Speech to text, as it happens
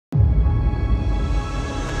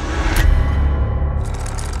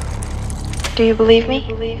Do you believe me?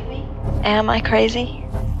 Am I crazy?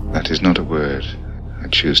 That is not a word I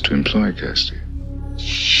choose to employ, Kirsty.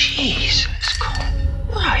 Jesus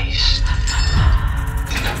Christ.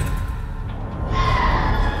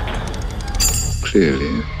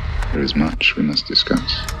 Clearly, there is much we must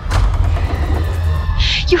discuss.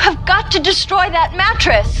 You have got to destroy that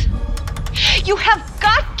mattress! You have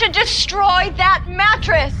got to destroy that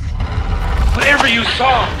mattress! Whatever you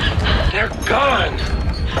saw, they're gone.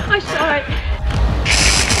 I saw it.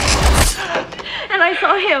 And I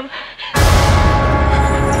saw him.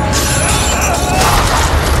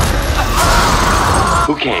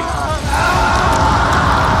 Who came?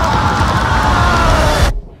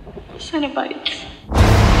 Cenobites.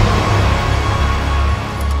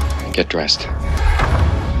 Get dressed.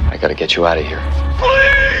 I gotta get you out of here.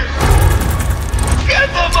 Please! Get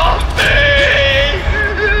them off me!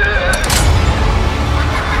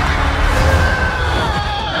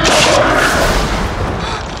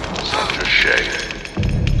 Such a shame.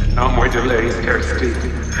 No more delays, Kirsty.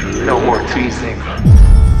 No more teasing.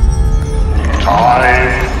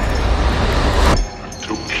 Time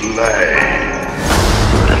to play.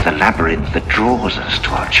 There's the labyrinth that draws us to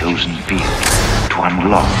our chosen field, to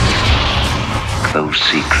unlock those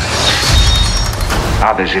secrets.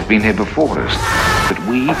 Others have been here before us, but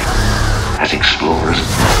we, as explorers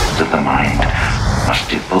of the mind, must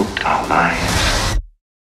devote our lives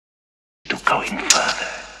to going further.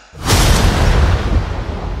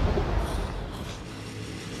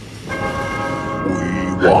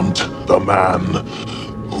 We want the man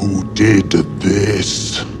who did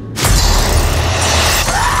this.